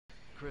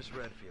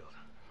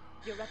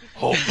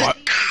Oh my!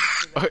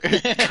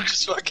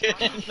 Just fucking.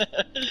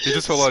 You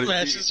just hold on.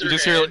 You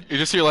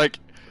just hear like,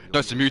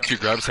 nice to meet you.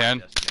 Grab his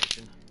hand.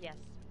 Yeah.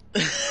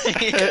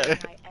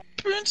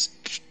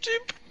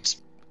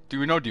 Do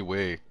you know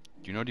D-Way? Do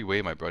you know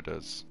D-Way, my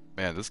brothers?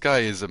 Man, this guy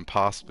is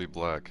impossibly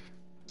black.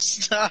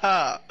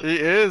 Stop! He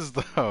is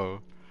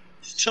though.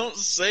 Don't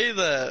say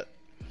that.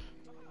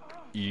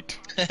 Eat.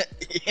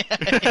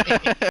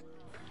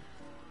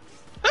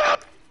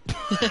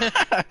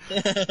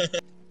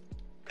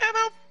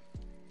 Ammo!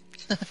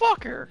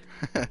 Fucker.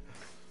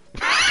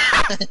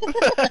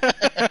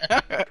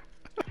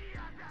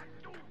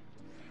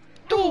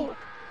 Do.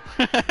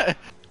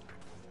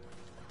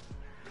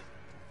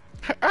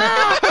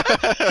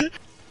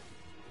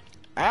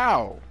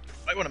 Ow!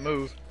 Might want to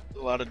move.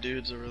 There's a lot of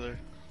dudes over there.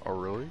 Oh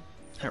really?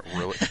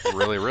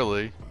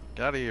 Really?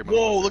 Get out of here!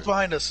 Whoa! Look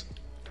behind us.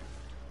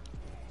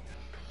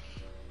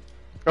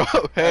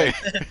 Oh hey!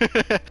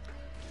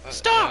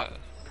 Stop!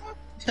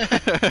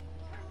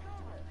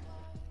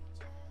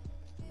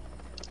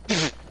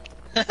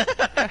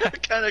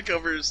 What kind of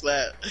covers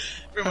that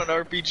from an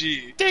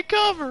RPG? Take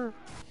cover!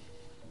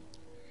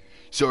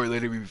 Sorry,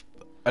 lady.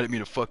 I didn't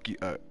mean to fuck you.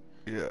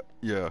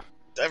 Yeah.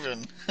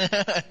 Devin.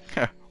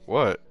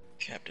 What?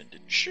 Captain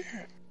didn't shit.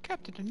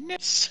 Captain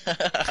didn't. Stop.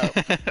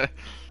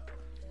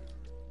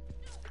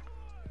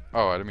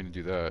 Oh, I didn't mean to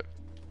do that.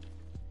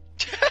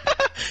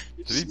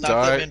 Did he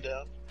die?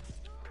 Down.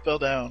 Fell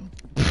down.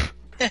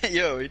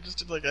 Yo, he just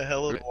did like a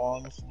hella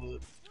long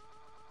flip.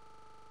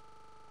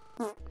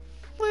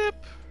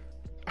 Flip.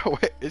 Oh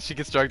wait, she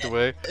gets dragged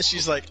away.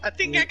 She's like, I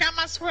think I got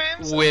my swim.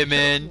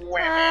 Women.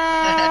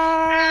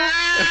 I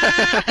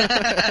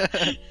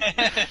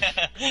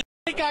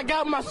think I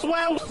got my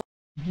swells.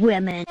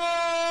 Women.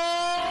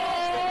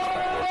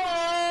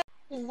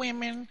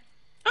 Women.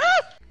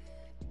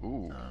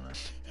 Ooh.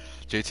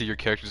 JT, your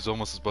character is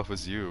almost as buff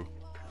as you.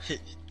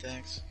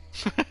 Thanks.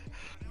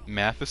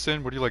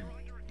 Matheson? What do you like?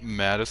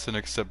 Madison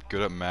except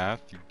good at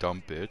math? You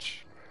dumb bitch.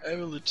 I have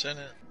a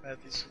Lieutenant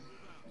Matheson.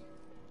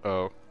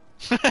 Oh.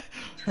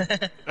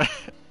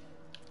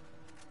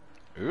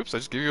 Oops, I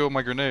just gave you all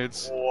my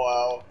grenades.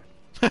 Wow.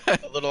 A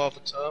little off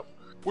the top.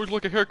 Would you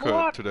like a haircut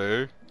What?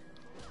 today?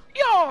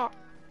 Yeah.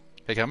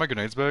 Hey, can I have my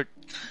grenades back?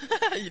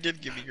 You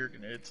did give me your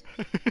grenades.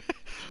 I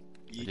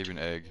gave you an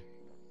egg.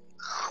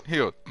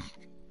 Here.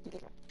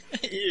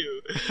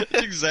 Ew.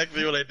 That's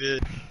exactly what I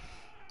did.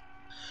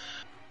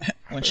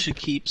 When she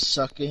keeps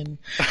sucking.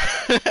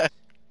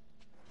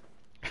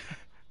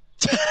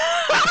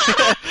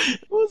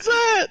 What's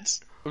that?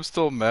 I'm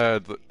still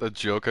mad that the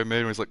joke I made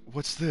when he's like,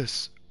 what's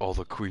this? All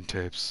the Queen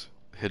tapes.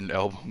 Hidden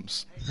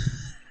albums.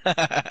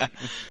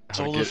 It's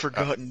all the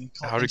forgotten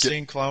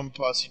insane clown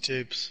posse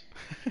tapes.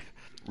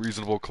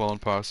 Reasonable clown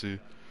posse.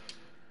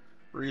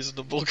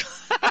 Reasonable.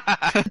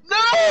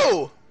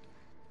 No!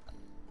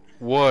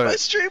 What? My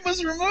stream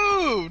was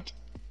removed!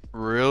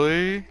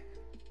 Really?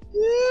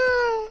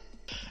 Yeah.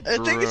 I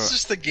think it's Bruh.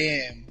 just the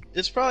game.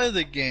 It's probably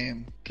the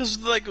game. Cause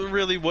like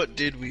really, what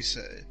did we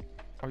say?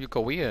 Oh, you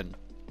go in.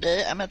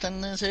 I'm not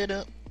turning this head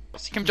up.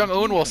 Kim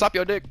Jong-un will slap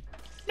your dick.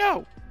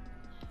 No.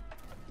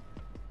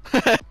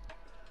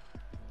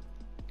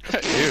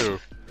 Ew.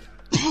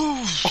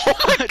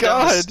 Oh my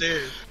god.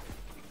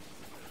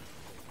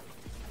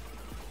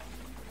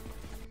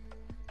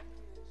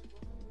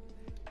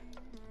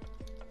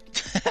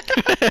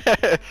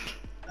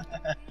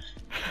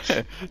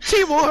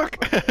 Teamwork.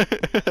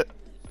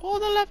 Pull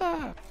the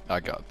lever. I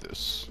got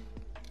this.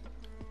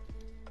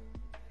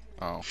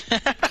 Oh.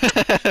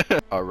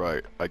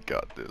 Alright, I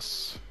got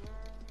this.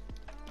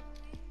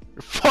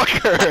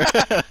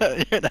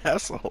 Fucker! You're an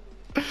asshole.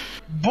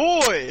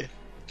 Boy!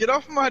 Get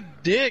off my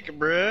dick,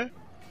 bruh.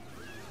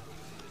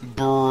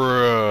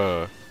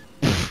 Bruh.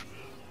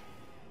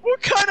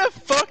 What kind of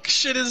fuck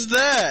shit is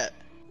that?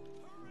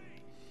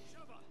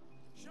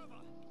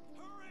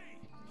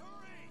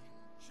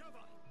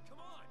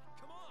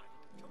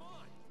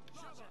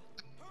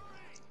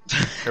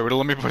 Hey, would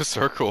let me put a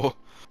circle?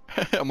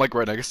 I'm like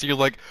right next to you,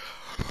 like.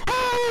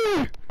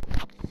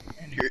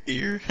 In your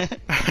ear.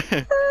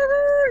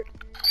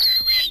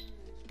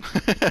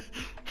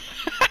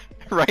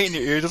 Right in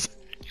your ear, just.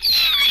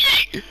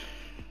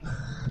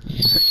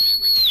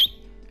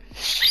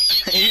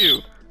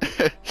 Ew.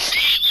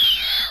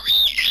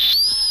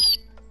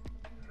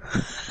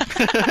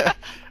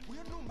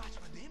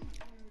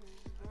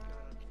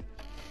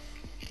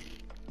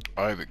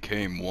 I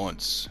became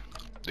once.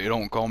 They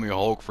don't call me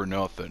Hulk for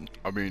nothing.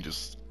 I mean,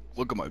 just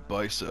look at my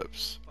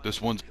biceps.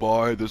 This one's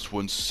bi, this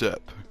one's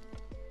sep.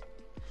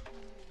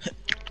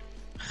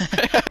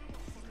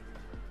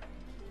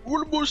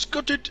 Almost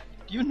got it.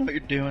 You know what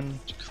you're doing.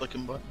 Just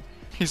clicking button.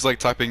 He's like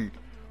typing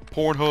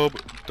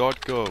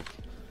Pornhub.gov.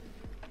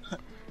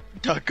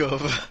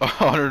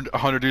 .gov.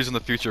 100 years in the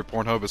future,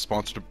 Pornhub is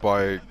sponsored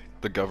by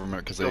the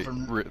government because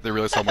they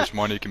realize how much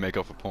money you can make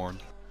off of porn.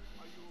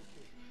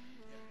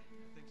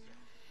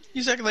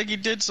 He's acting like he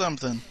did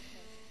something.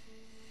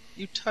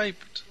 You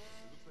typed.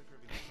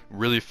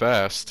 Really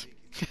fast.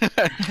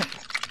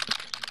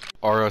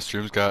 our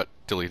streams got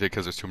deleted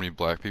because there's too many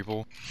black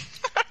people.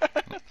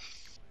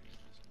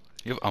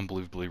 You have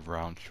unbelievably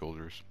round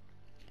shoulders.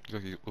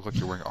 You look like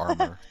you're wearing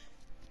armor.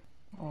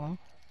 Aw.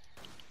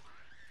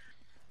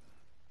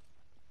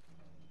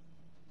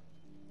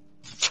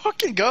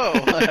 Fucking go!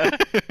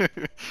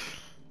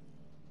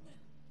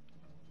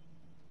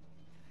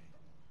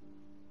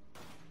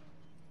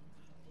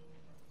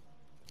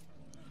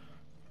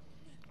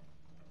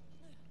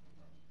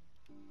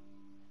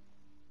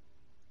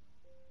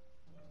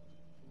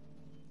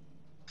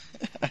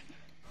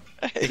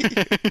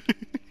 Hey.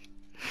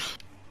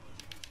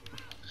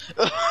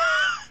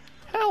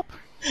 Help!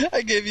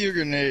 I gave you a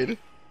grenade.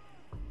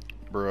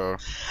 Bro.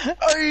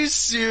 Are you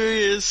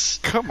serious?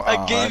 Come on.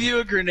 I gave you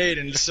a grenade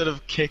instead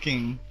of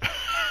kicking.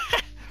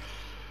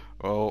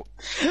 Well,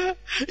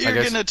 You're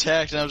getting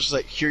attacked, and I was just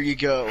like, here you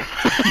go.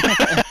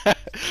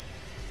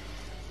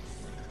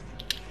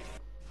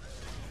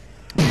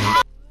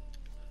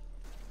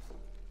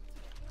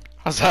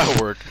 how's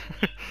that work?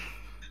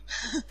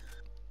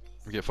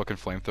 We get fucking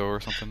flamethrower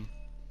or something?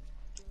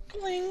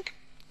 Blink.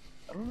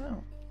 I don't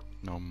know.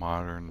 No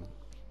modern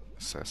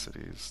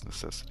necessities.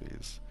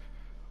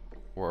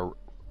 Or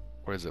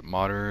what is it?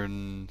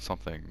 Modern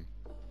something.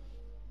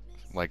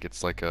 Like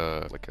it's like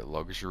a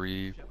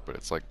luxury, but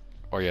it's like,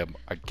 oh yeah,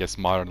 I guess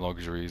modern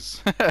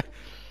luxuries.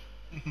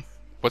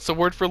 What's the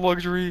word for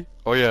luxury?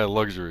 Oh yeah,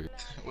 luxury.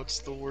 What's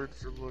the word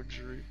for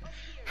luxury?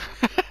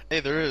 Hey,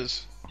 there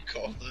is. You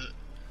called it.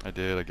 I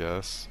did, I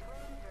guess.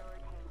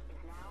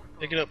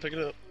 Pick it up, pick it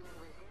up.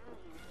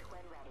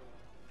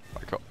 I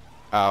call.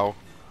 Ow.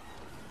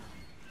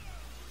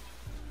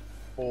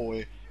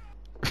 Boy.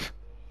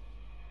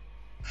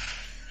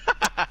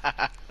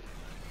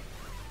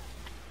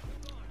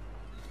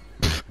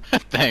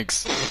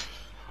 Thanks.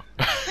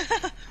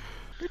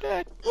 You're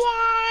dead.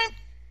 What?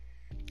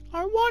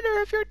 I wonder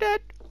if you're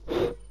dead.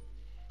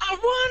 I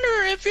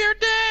wonder if you're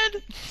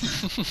dead.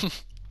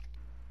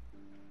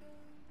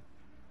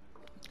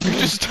 You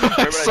just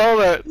I saw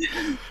that.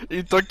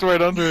 You ducked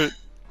right under it.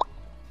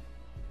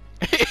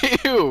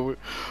 Ew.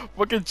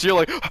 Fucking Jill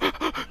like.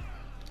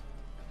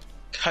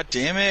 God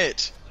damn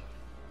it!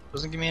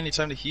 Doesn't give me any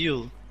time to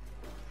heal.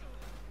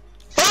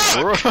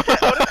 Bro.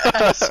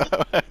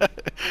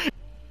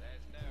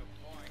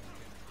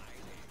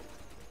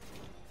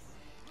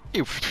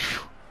 Ew.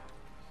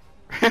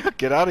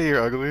 Get out of here,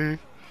 ugly.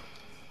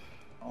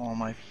 Oh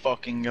my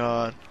fucking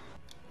god.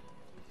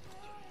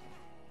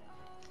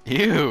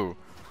 Ew.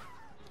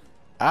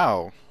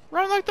 Ow.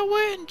 Run like the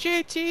wind,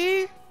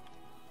 JT.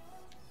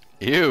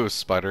 Ew,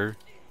 spider.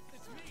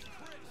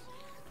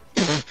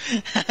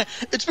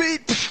 It's me!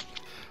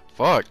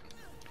 Fuck.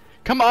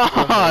 Come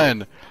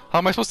on! How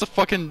am I supposed to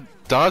fucking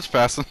dodge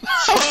fast enough?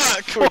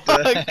 Fuck with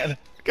that. I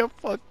got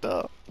fucked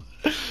up.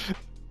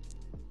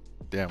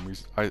 Damn,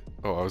 I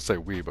would say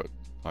we, but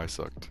I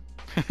sucked.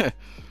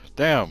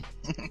 Damn.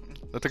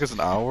 That took us an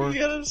hour? You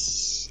gotta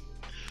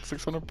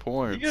 600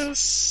 points. You gotta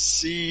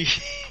see.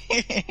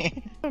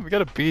 We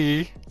got a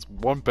B. It's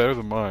one better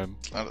than mine.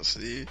 Not a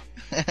C.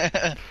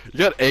 You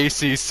got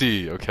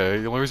ACC, okay?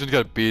 The only reason you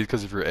got a B is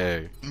because of your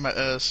A. My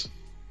S.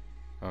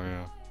 Oh,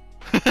 yeah.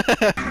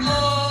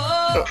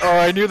 Oh,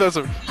 I knew that was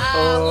a.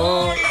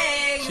 Oh,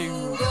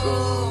 you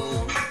go.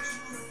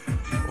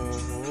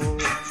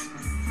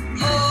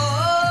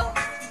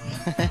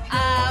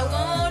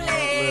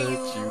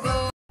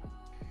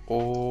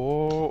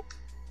 Oh,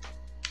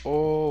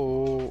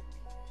 oh,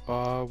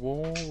 I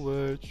won't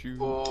let you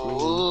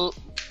go.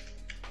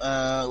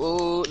 I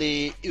won't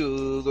let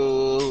you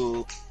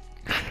go.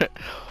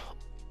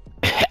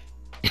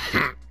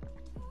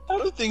 How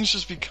do things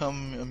just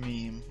become a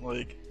meme?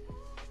 Like,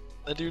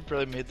 that dude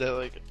probably made that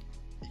like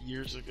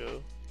years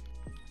ago.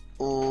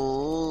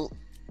 Oh,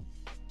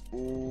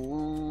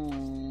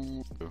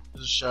 oh.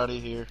 There's a shotty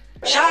here.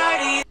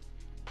 Shiny!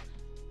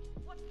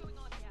 What's going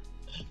on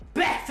here?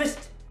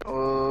 Breakfast!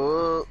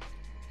 Oh,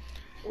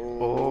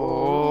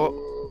 Oh,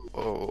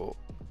 oh,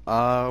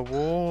 I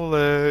won't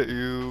let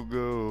you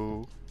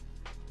go.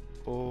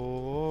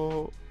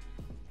 Oh,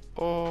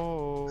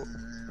 oh.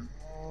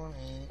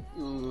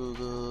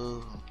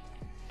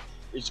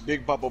 It's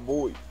Big Papa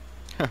Boy.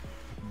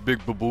 Big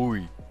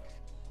baboy.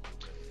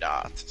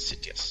 Darth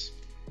Sidious.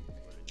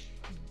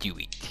 Do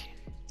it.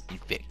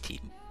 Infect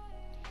him.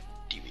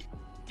 Do it.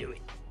 Do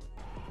it.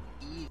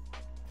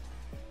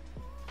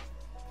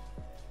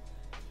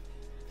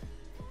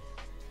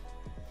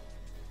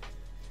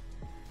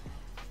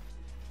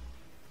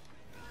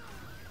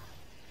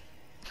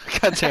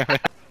 God damn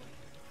it.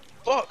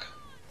 Fuck!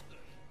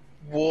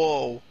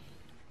 Whoa.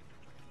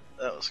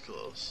 That was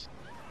close.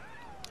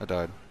 I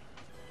died.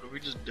 But we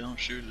just don't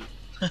shoot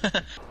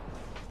it.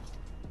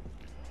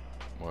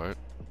 What?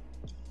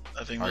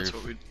 I think Are that's you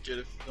what we'd get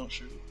if we don't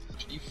shoot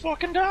it. You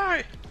fucking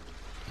die!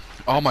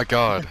 Oh my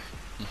god.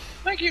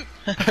 Thank you!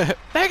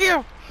 Thank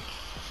you!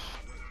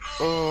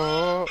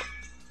 Oh,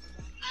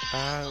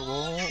 I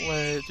won't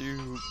let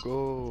you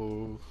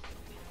go.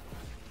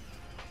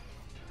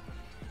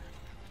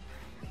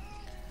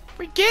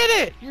 We get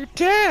it! You're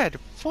dead!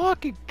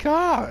 Fucking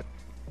god!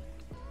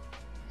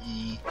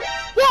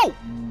 Whoa!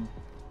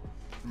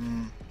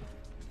 Mm.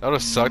 That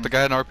would've sucked. The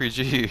guy had an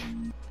RPG.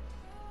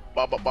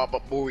 Ba ba ba ba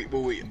booey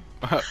booey.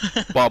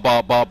 Ba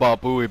ba ba ba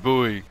booey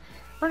booey.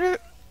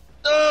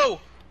 No!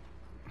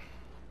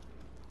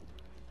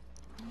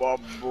 Ba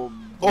ba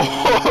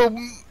Oh,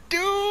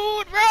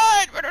 dude,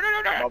 run!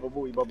 Baba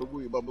booey, baba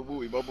booey, baba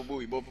booey, baba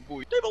booey, baba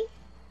booey. Diddle.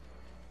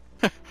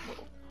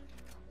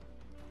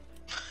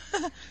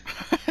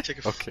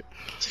 Take a Okay.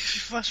 Take a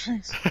few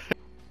flashbangs.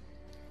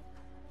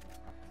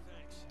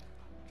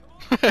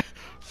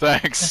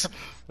 Thanks.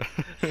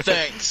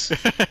 Thanks.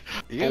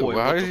 Ew, Boy,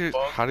 how what did the you?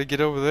 fuck? How did he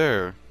get over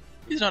there?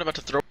 He's not about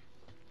to throw.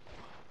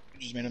 You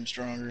just made him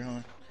stronger,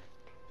 huh?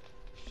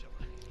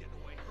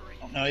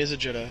 Oh, no, he's a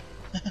Jedi.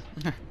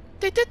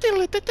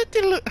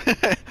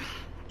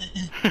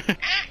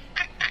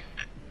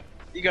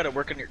 You gotta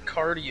work on your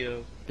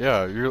cardio.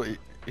 Yeah,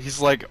 he's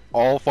like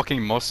all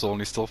fucking muscle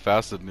and he's still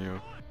faster than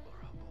you.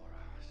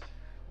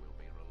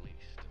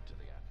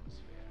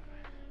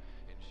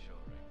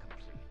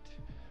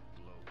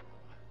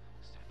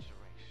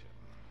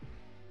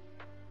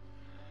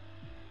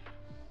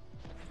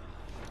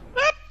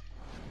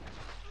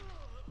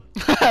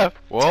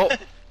 Well,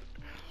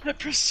 I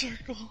press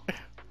circle.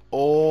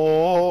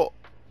 oh, I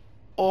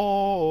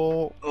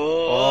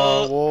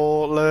Oh.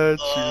 won't let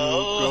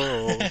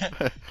Oh. you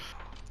go.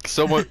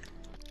 Someone.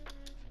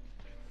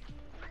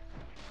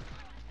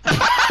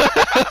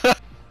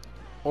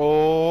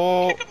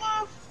 Oh, Kick him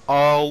off.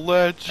 I'll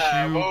let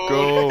I you won't.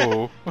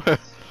 go.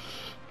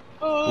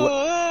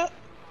 Oh.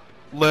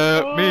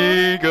 Let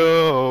me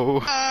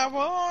go. I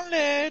won't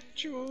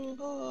let you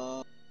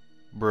go.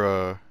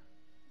 Bruh.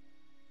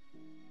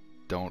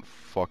 Don't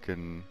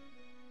fucking.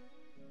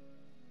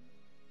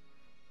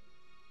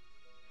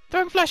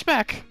 Throwing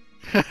flashback!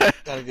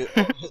 Gotta get.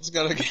 It's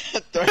gotta get.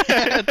 Throwing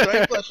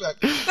flashback.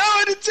 No,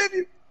 I didn't tip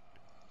you.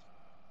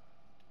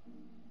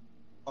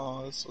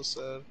 Oh, that's so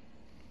sad.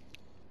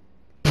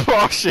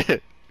 Oh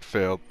shit!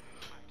 Failed.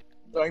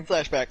 Throwing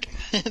flashback.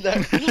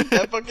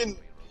 that fucking.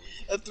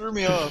 That threw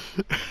me off.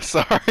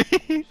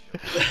 Sorry.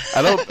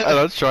 I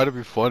don't try to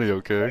be funny,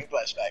 okay? Throwing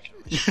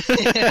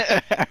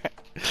flashback.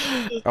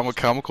 I'm a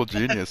comical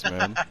genius,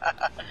 man.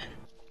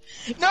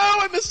 No,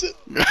 I missed it.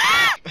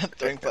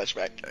 Throwing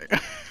flashback.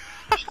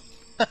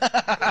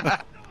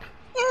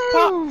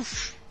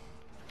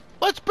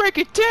 Let's break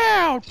it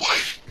down!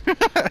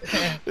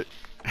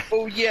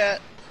 Oh yeah.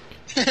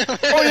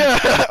 Oh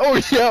yeah!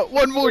 Oh yeah!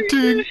 One more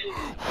thing!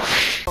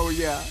 Oh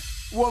yeah,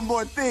 one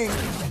more thing.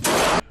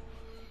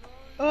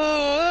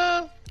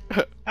 Oh,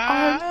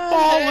 I'm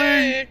falling!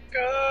 let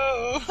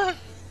go.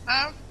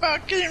 I'm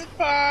fucking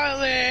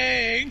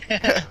falling.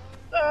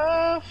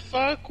 The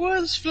fuck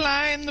was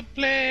flying the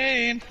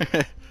plane?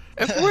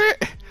 If we're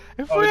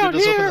Oh, we're dude, out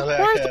let's open here, the back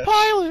where's the hatch.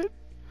 pilot?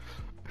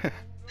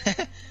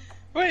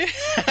 Wait.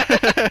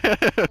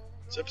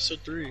 It's episode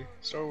 3,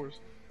 Star Wars.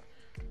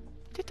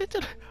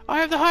 I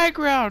have the high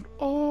ground.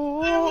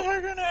 Oh,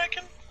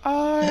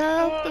 I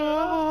have the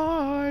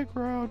high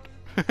ground.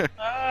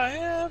 I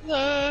have the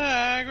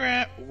high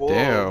ground.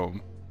 Whoa.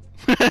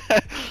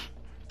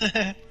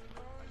 Damn.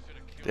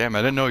 Damn, I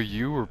didn't know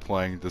you were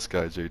playing this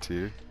guy,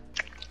 JT.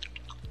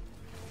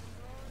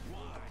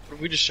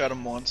 We just shot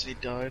him once and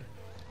he died.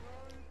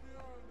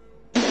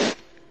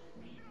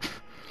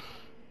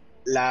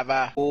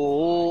 Lava.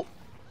 Oh.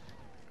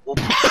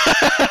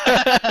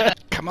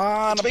 Come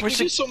on, It's I'm making me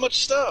pushing do so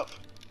much stuff.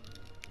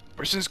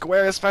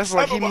 square as fast as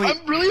I can.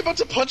 I'm really about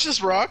to punch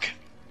this rock.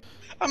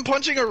 I'm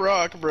punching a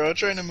rock, bro,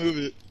 trying to move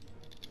it.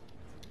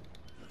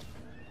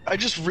 I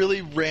just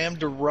really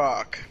rammed a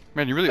rock.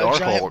 Man, you really A are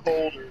giant Hulk.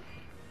 boulder.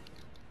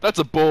 That's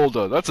a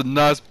boulder. That's a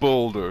nice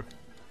boulder.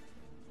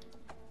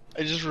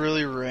 I just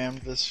really rammed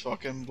this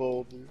fucking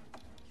boulder.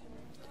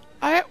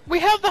 We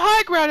have the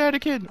high ground,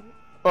 Anakin.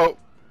 Oh.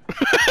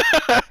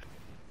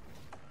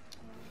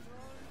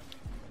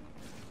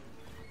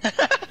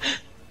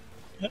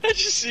 I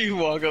just see you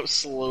walk up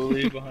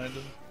slowly behind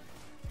him.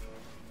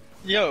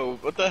 Yo,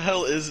 what the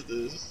hell is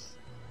this?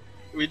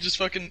 We just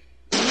fucking.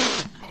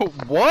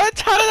 What?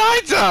 How did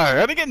I die?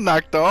 I didn't get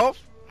knocked off.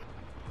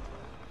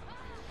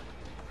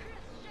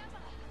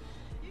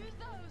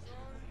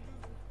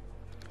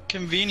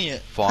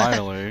 Convenient.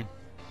 Finally.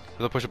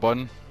 Does I push a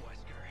button?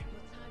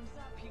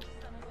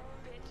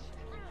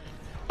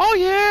 Oh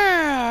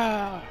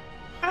yeah!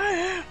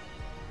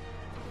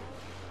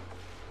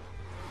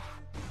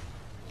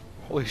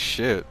 Holy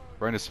shit!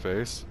 Right in his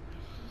face.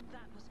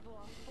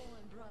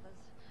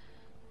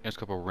 There's a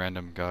couple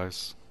random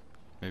guys,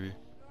 maybe.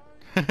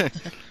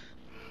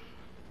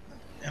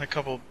 And a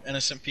couple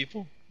innocent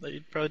people that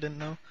you probably didn't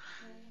know.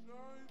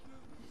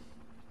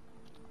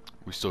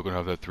 We still gonna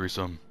have that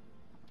threesome.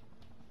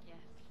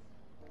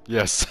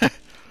 Yes.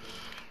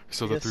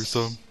 Still the Yes.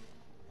 threesome?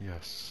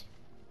 Yes.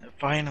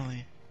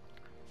 Finally.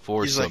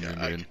 Foursome, He's like,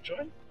 you I mean? can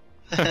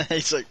join?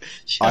 He's like,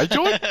 I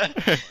join?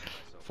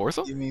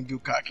 Foursome? You mean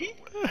Bukaki?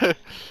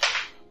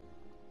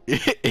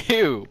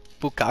 Ew.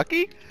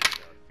 Bukaki?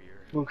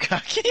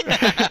 Bukaki?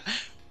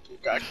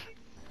 Bukaki?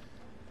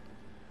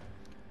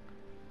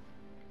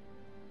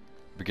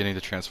 beginning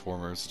of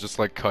Transformers. Just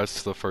like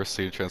cuts to the first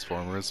scene of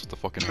Transformers with the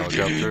fucking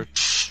helicopter.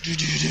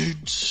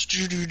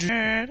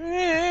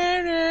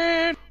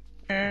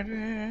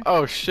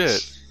 Oh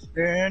shit.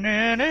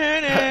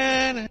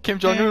 Kim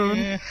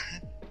Jong-un.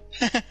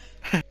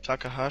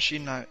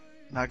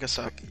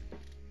 Nagasaki.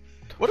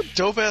 What a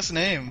dope ass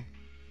name.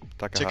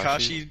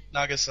 Takahashi. Takashi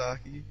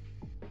Nagasaki.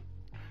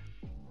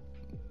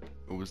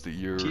 It was the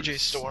year TJ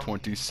Storm.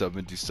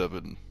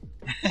 2077.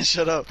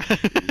 Shut up.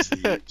 It is the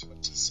year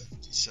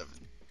 2077.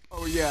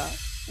 Oh yeah.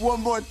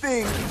 One more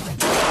thing.